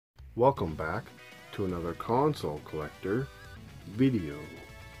Welcome back to another console collector video.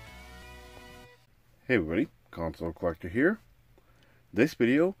 Hey everybody, Console Collector here. This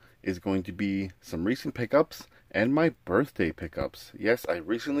video is going to be some recent pickups and my birthday pickups. Yes, I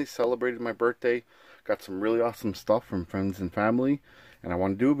recently celebrated my birthday, got some really awesome stuff from friends and family, and I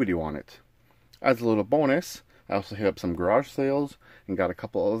want to do a video on it. As a little bonus, I also hit up some garage sales and got a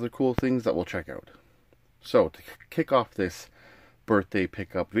couple other cool things that we'll check out. So, to kick off this birthday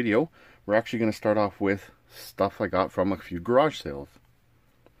pickup video, we're actually going to start off with stuff I got from a few garage sales.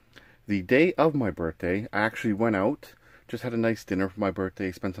 The day of my birthday, I actually went out, just had a nice dinner for my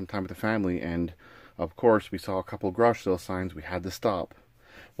birthday, spent some time with the family, and of course we saw a couple of garage sale signs. We had to stop.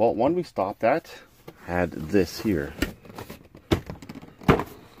 Well, one we stopped at had this here.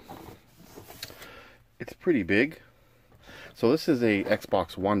 It's pretty big. So this is a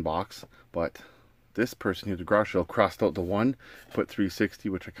Xbox One box, but this person here at the garage sale crossed out the one, put 360,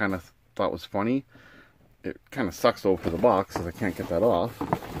 which I kind of thought was funny. It kind of sucks though for the box, because I can't get that off.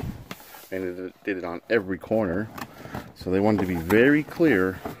 And it did it on every corner. So they wanted to be very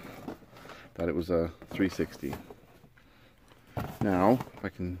clear that it was a 360. Now, if I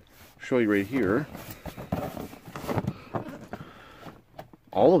can show you right here,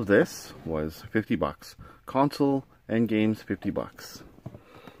 all of this was 50 bucks. Console and games, 50 bucks.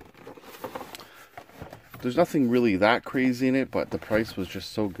 There's nothing really that crazy in it, but the price was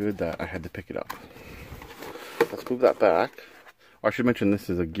just so good that I had to pick it up. Let's move that back. I should mention this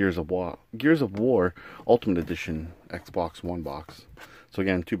is a Gears of War Ultimate Edition Xbox One box. So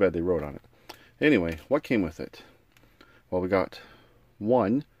again, too bad they wrote on it. Anyway, what came with it? Well, we got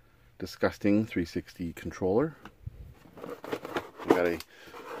one disgusting 360 controller. We got a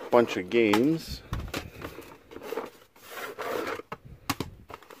bunch of games.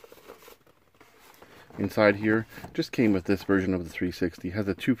 Inside here, just came with this version of the 360. Has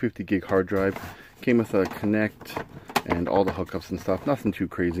a 250 gig hard drive. Came with a Connect and all the hookups and stuff. Nothing too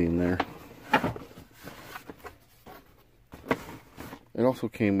crazy in there. It also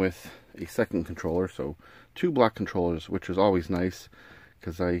came with a second controller, so two black controllers, which is always nice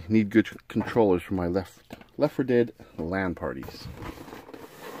because I need good controllers for my Left 4 Dead LAN parties.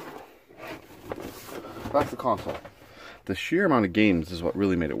 That's the console. The sheer amount of games is what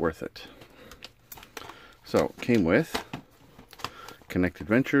really made it worth it. So, it came with Connect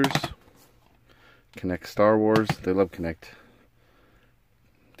Adventures, Connect Star Wars, they love Connect,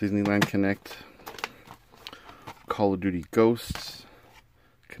 Disneyland Connect, Call of Duty Ghosts,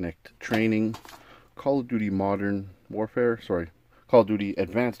 Connect Training, Call of Duty Modern Warfare, Call of Duty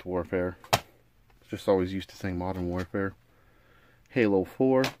Advanced Warfare, just always used to saying Modern Warfare, Halo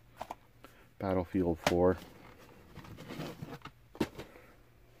 4, Battlefield 4,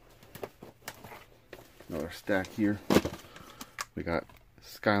 another stack here. We got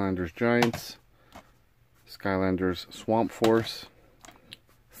Skylanders Giants, Skylanders Swamp Force,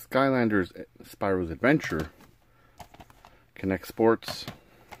 Skylanders Spyro's Adventure, Connect Sports,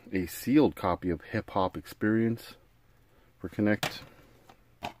 a sealed copy of Hip Hop Experience for Connect,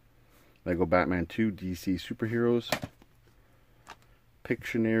 Lego Batman 2 DC Superheroes,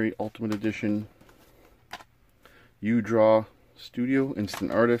 Pictionary Ultimate Edition, U-Draw Studio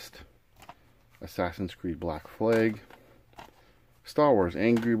Instant Artist, Assassin's Creed Black Flag, Star Wars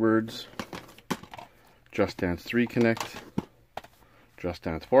Angry Birds, Just Dance 3 Connect, Just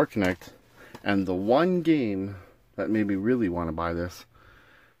Dance 4 Connect, and the one game that made me really want to buy this,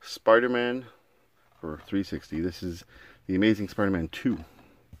 Spider-Man for 360. This is The Amazing Spider-Man 2.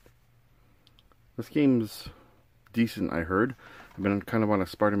 This game's decent, I heard. I've been kind of on a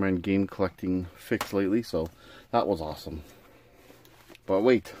Spider-Man game collecting fix lately, so that was awesome. But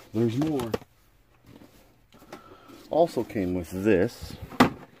wait, there's more. Also came with this,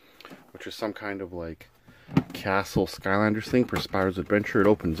 which is some kind of like Castle Skylanders thing for Spyro's Adventure. It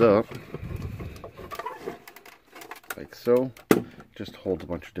opens up like so. Just holds a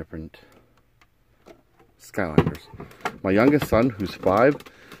bunch of different Skylanders. My youngest son, who's 5,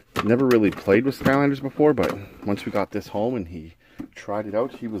 never really played with Skylanders before, but once we got this home and he tried it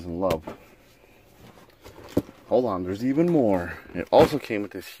out, he was in love. Hold on, there's even more. It also came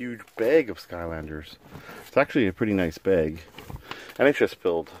with this huge bag of Skylanders. It's actually a pretty nice bag. And it's just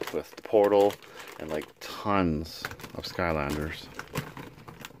filled with the Portal and like tons of Skylanders.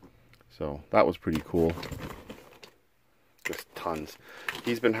 So that was pretty cool. Just tons.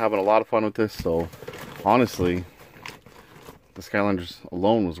 He's been having a lot of fun with this, so honestly, the Skylanders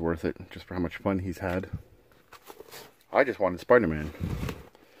alone was worth it, just for how much fun he's had. I just wanted Spider-Man.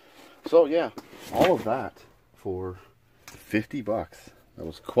 So yeah, all of that for 50 bucks. That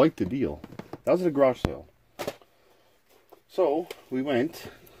was quite the deal. That was at a garage sale. So we went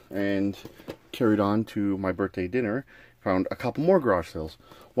and carried on to my birthday dinner. Found a couple more garage sales.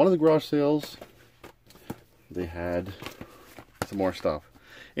 One of the garage sales, they had some more stuff.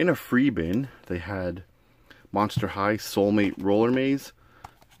 In a free bin, they had Monster High Soulmate Roller Maze.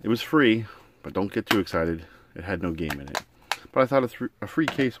 It was free, but don't get too excited. It had no game in it. But I thought a free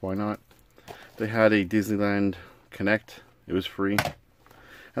case, why not? They had a Disneyland Connect. It was free.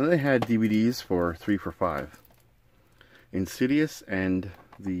 And then they had DVDs for 3 for $5. Insidious and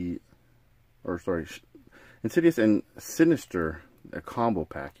Insidious and Sinister, a combo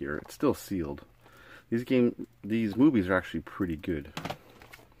pack here. It's still sealed. These movies are actually pretty good.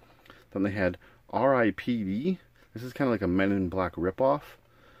 Then they had R.I.P.D. This is kind of like a Men in Black ripoff.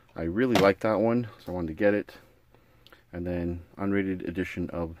 I really like that one, so I wanted to get it. And then unrated edition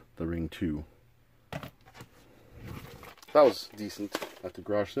of The Ring 2. That was decent at the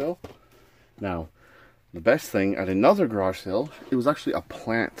garage sale. Now, the best thing at another garage sale, it was actually a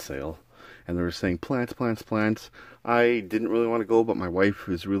plant sale. And they were saying plants, plants, plants. I didn't really want to go, but my wife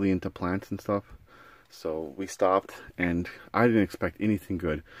is really into plants and stuff. So we stopped, and I didn't expect anything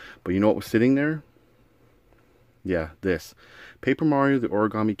good. But you know what was sitting there? Yeah, this. Paper Mario the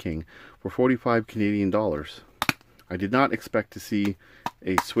Origami King for 45 Canadian dollars. I did not expect to see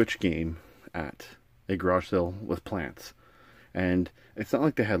a Switch game at a garage sale with plants. And it's not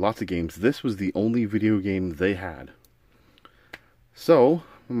like they had lots of games. This was the only video game they had. So,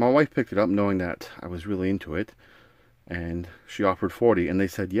 my wife picked it up knowing that I was really into it. And she offered 40, and they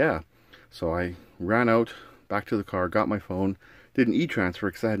said yeah. So I ran out, back to the car, got my phone, did an e-transfer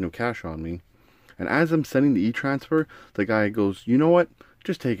because I had no cash on me. And as I'm sending the e-transfer, the guy goes, you know what?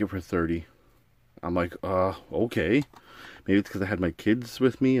 Just take it for 30. I'm like, okay. Maybe it's because I had my kids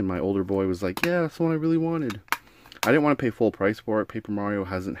with me and my older boy was like, yeah, that's the one I really wanted. I didn't want to pay full price for it. Paper Mario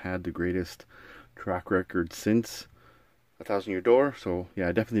hasn't had the greatest track record since A Thousand Year Door. So, yeah,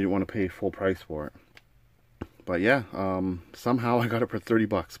 I definitely didn't want to pay full price for it. But, yeah, somehow I got it for 30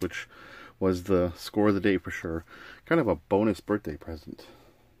 bucks, which was the score of the day for sure. Kind of a bonus birthday present.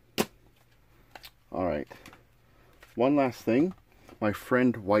 Alright. One last thing. My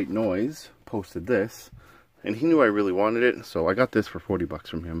friend White Noise posted this. And he knew I really wanted it, so I got this for 40 bucks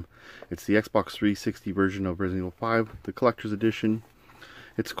from him. It's the Xbox 360 version of Resident Evil 5, the collector's edition.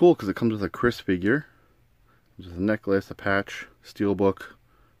 It's cool because it comes with a Chris figure. There's a necklace, a patch, steelbook,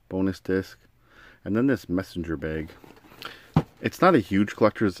 bonus disc, and then this messenger bag. It's not a huge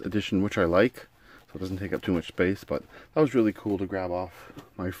collector's edition, which I like, so it doesn't take up too much space, but that was really cool to grab off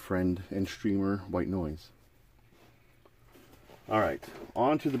my friend and streamer White Noise. Alright,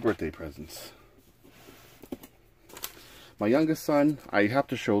 on to the birthday presents. My youngest son, I have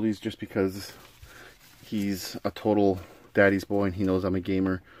to show these just because he's a total daddy's boy and he knows I'm a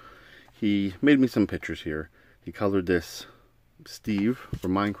gamer. He made me some pictures here. He colored this Steve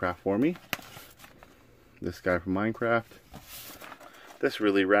from Minecraft for me. This guy from Minecraft. This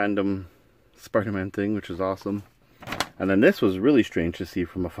really random Spider-Man thing, which is awesome. And then this was really strange to see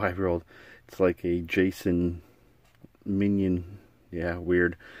from a 5-year-old. It's like a Jason minion. Yeah,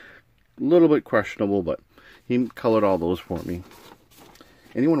 weird. A little bit questionable, but he colored all those for me.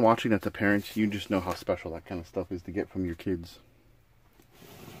 Anyone watching that's a parent, you just know how special that kind of stuff is to get from your kids.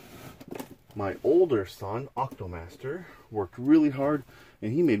 My older son, Octomaster, worked really hard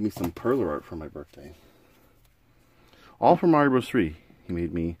and he made me some perler art for my birthday. All from Mario Bros. 3. He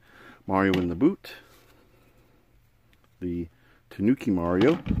made me Mario in the Boot, the Tanuki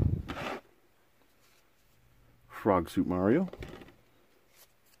Mario, Frog Suit Mario,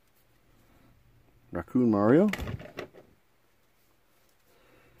 Raccoon Mario,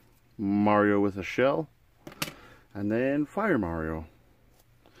 Mario with a shell, and then Fire Mario.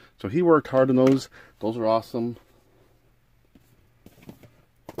 So he worked hard on those. Those are awesome.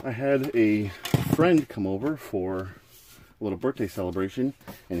 I had a friend come over for a little birthday celebration,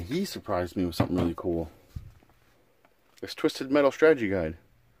 and he surprised me with something really cool. This Twisted Metal Strategy Guide.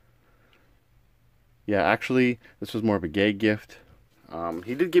 Yeah, actually, this was more of a gag gift.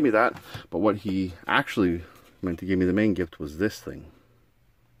 He did give me that, but what he actually meant to give me, the main gift, was this thing.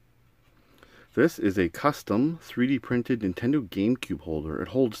 This is a custom 3D printed Nintendo GameCube holder. It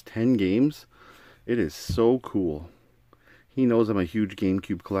holds 10 games. It is so cool. He knows I'm a huge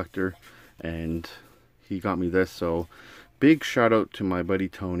GameCube collector, and he got me this, so big shout out to my buddy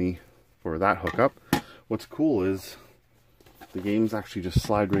Tony for that hookup. What's cool is the games actually just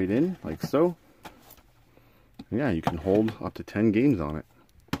slide right in, like so. Yeah, you can hold up to 10 games on it.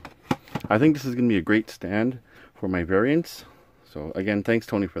 I think this is going to be a great stand for my variants. So again, thanks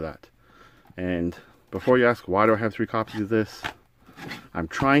Tony for that. And before you ask why do I have 3 copies of this, I'm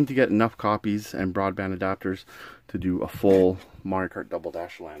trying to get enough copies and broadband adapters to do a full Mario Kart Double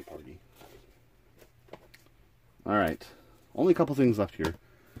Dash LAN party. Alright, only a couple things left here.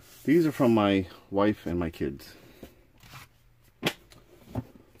 These are from my wife and my kids.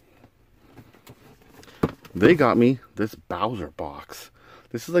 They got me this Bowser box.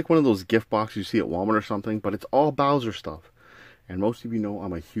 This is like one of those gift boxes you see at Walmart or something, but it's all Bowser stuff. And most of you know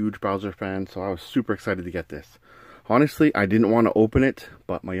I'm a huge Bowser fan, so I was super excited to get this. Honestly, I didn't want to open it,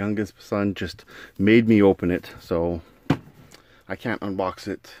 but my youngest son just made me open it, so I can't unbox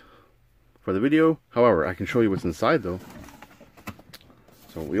it for the video. However, I can show you what's inside though.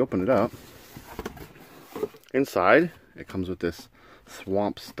 So we open it up. Inside, it comes with this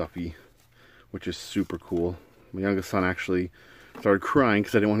swamp stuffy, which is super cool. My youngest son actually started crying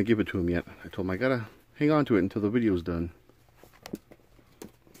because I didn't want to give it to him yet. I told him I gotta hang on to it until the video's done.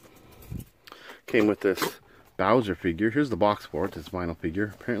 Came with this Bowser figure. Here's the box for it, this vinyl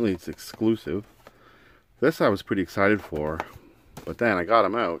figure. Apparently it's exclusive. This I was pretty excited for, but then I got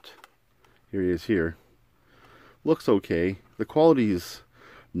him out. Here he is here. Looks okay. The quality is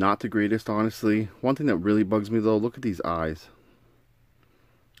not the greatest, honestly. One thing that really bugs me though, look at these eyes.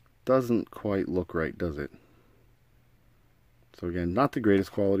 Doesn't quite look right, does it? So again, not the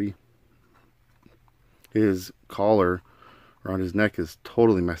greatest quality. His collar around his neck is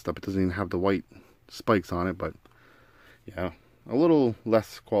totally messed up. It doesn't even have the white spikes on it, but yeah, a little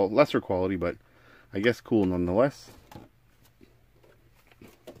lesser quality, but I guess cool nonetheless.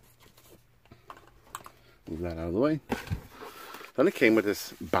 Move that out of the way. Then it came with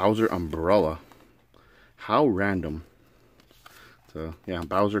this Bowser umbrella. How random. So yeah,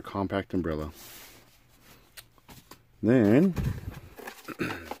 Bowser compact umbrella. Then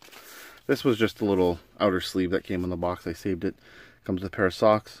this was just a little outer sleeve that came in the box. I saved it. Comes with a pair of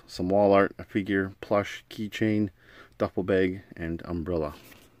socks, some wall art, a figure, plush, keychain, duffel bag, and umbrella.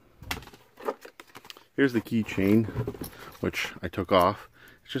 Here's the keychain, which I took off.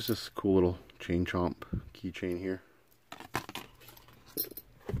 It's just this cool little chain chomp keychain here.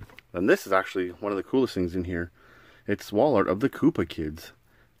 And this is actually one of the coolest things in here. It's wall art of the Koopa Kids.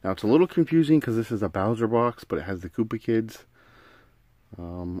 Now it's a little confusing because this is a Bowser box, but it has the Koopa Kids.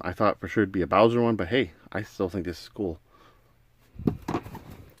 I thought for sure it'd be a Bowser one, but hey, I still think this is cool.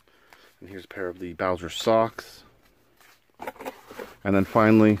 And here's a pair of the Bowser socks. And then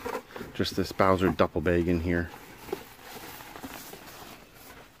finally, just this Bowser duffel bag in here.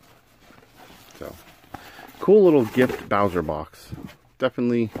 So, cool little gift Bowser box.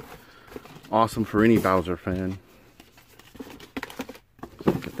 Definitely awesome for any Bowser fan.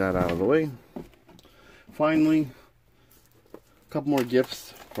 So get that out of the way. Finally, a couple more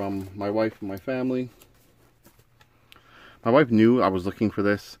gifts from my wife and my family. My wife knew I was looking for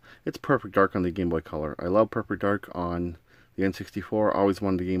this. It's Perfect Dark on the Game Boy Color. I love Perfect Dark on the N64. I always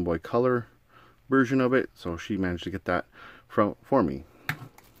wanted the Game Boy Color version of it, so she managed to get that for me.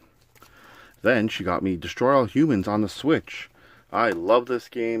 Then she got me Destroy All Humans on the Switch. I love this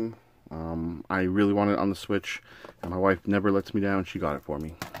game. I really want it on the Switch, and my wife never lets me down. She got it for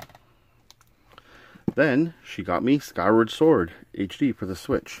me. Then she got me Skyward Sword HD for the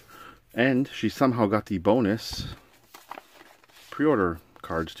Switch, and she somehow got the bonus pre-order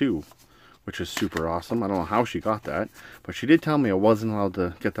cards too, which is super awesome. I don't know how she got that, but she did tell me I wasn't allowed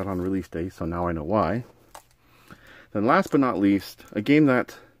to get that on release day, so now I know why. Then last but not least, a game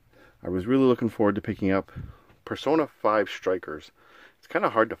that I was really looking forward to picking up, Persona 5 Strikers. It's kind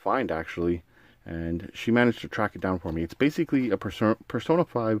of hard to find actually, and she managed to track it down for me. It's basically a Persona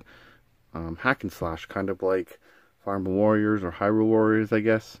 5 hack and slash, kind of like Fire Emblem Warriors or Hyrule Warriors, I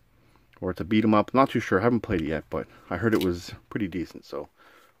guess. Or it's a beat 'em up. Not too sure. I haven't played it yet, but I heard it was pretty decent. So,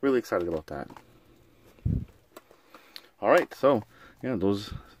 really excited about that. Alright, so, yeah,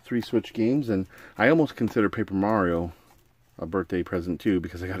 those 3 Switch games. And I almost consider Paper Mario a birthday present too,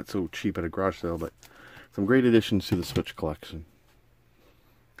 because I got it so cheap at a garage sale. But some great additions to the Switch collection.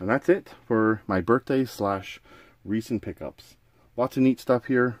 And that's it for my birthday / recent pickups. Lots of neat stuff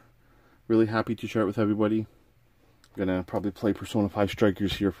here. Really happy to share it with everybody. I'm gonna probably play Persona 5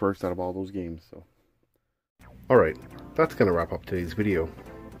 Strikers here first out of all those games. So, alright, that's gonna wrap up today's video.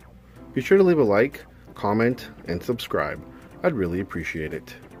 Be sure to leave a like, comment, and subscribe. I'd really appreciate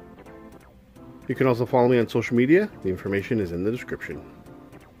it. You can also follow me on social media. The information is in the description.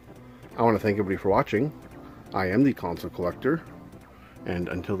 I want to thank everybody for watching. I am the Console Collector, and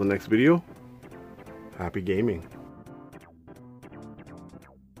until the next video, happy gaming.